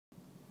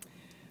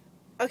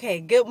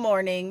Okay, good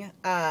morning,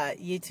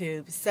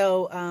 YouTube.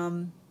 So,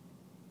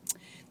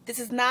 this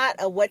is not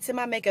a what's in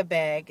my makeup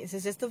bag. This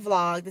is just a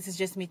vlog. This is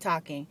just me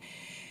talking.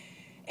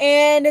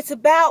 And it's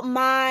about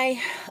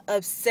my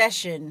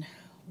obsession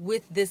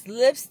with this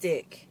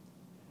lipstick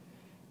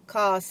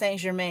called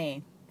Saint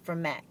Germain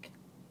from MAC.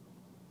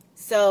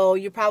 So,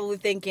 you're probably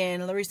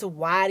thinking, Larissa,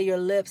 why do your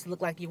lips look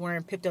like you're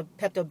wearing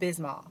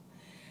Pepto-Bismol?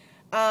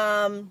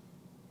 I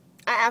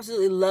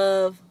absolutely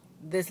love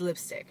this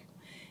lipstick.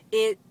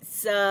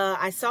 It's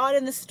I saw it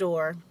in the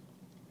store,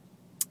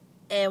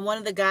 and one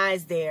of the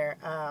guys there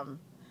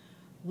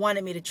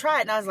wanted me to try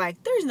it, and I was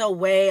like, there's no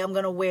way I'm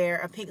gonna wear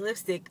a pink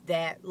lipstick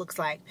that looks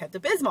like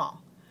Pepto-Bismol,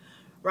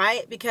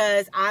 right?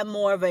 Because I'm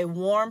more of a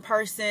warm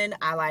person.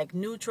 I like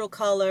neutral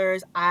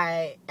colors.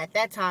 I at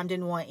that time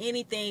didn't want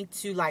anything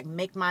to like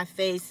make my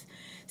face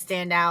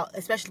stand out,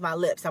 especially my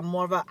lips. I'm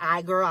more of an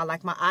eye girl. I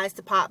like my eyes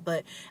to pop,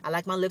 but I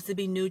like my lips to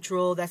be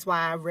neutral. That's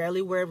why I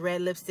rarely wear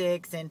red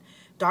lipsticks and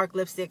dark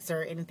lipsticks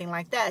or anything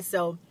like that.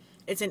 So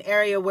it's an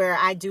area where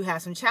I do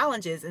have some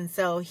challenges, and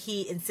so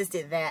he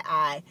insisted that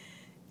I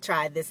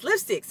try this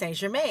lipstick, Saint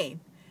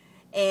Germain,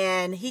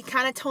 and he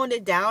kind of toned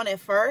it down at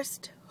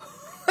first.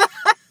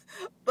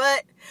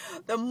 But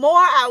the more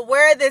I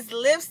wear this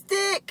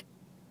lipstick,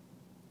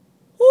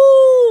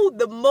 whoo,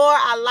 the more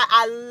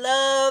I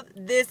love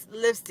this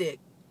lipstick.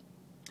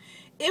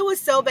 It was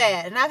so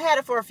bad, and I've had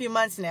it for a few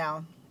months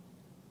now.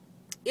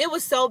 It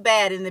was so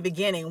bad in the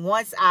beginning.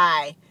 Once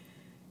I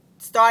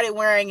started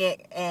wearing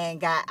it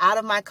and got out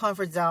of my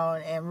comfort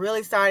zone and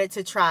really started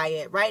to try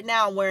it. Right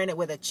now I'm wearing it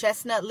with a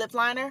chestnut lip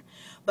liner,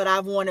 but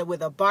I've worn it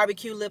with a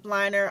barbecue lip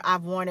liner.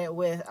 I've worn it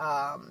with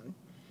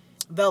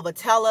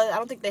Velvetella. I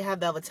don't think they have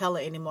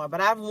Velvetella anymore,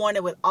 but I've worn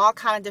it with all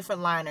kind of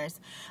different liners.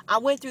 I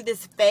went through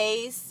this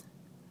phase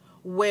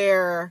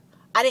where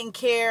I didn't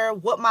care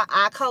what my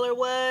eye color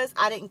was.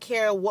 I didn't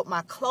care what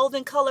my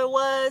clothing color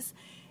was.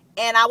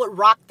 And I would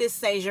rock this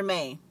Saint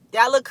Germain.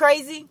 Did I look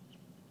crazy?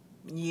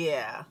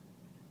 Yeah.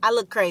 I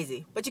look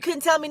crazy, but you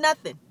couldn't tell me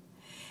nothing.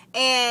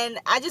 And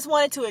I just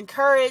wanted to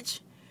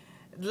encourage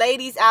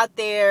ladies out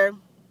there,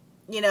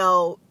 you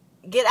know,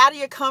 get out of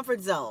your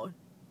comfort zone.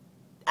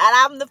 And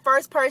I'm the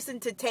first person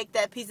to take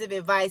that piece of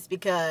advice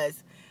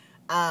because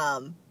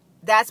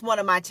that's one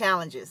of my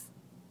challenges.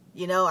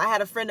 You know, I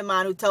had a friend of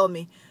mine who told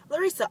me,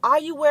 Larissa, all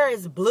you wear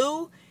is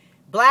blue,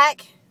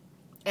 black,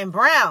 and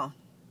brown.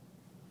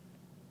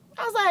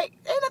 I was like,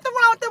 ain't nothing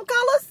wrong with them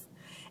colors.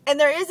 And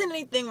there isn't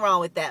anything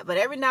wrong with that. But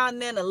every now and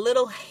then, a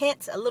little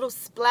hint, a little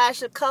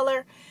splash of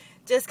color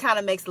just kind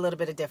of makes a little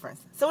bit of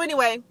difference. So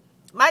anyway,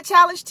 my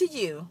challenge to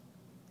you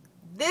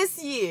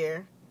this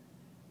year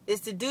is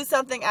to do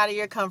something out of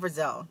your comfort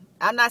zone.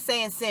 I'm not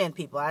saying sin,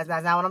 people. That's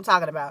not what I'm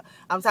talking about.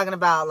 I'm talking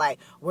about like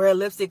wear a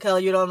lipstick color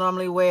you don't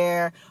normally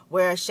wear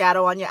a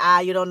shadow on your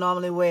eye you don't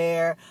normally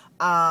wear,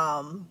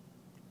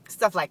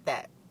 stuff like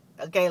that.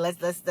 Okay,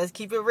 let's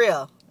keep it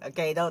real.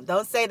 Okay,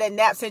 don't say that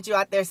Nap sent you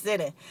out there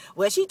sinning.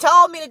 Well, she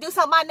told me to do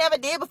something I never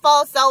did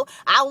before, so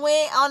I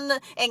went on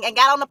and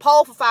got on the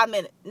pole for 5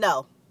 minutes.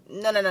 No.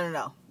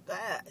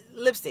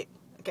 Lipstick.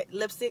 Okay,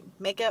 lipstick,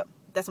 makeup,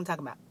 that's what I'm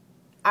talking about.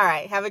 All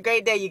right, have a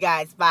great day, you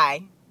guys.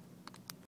 Bye.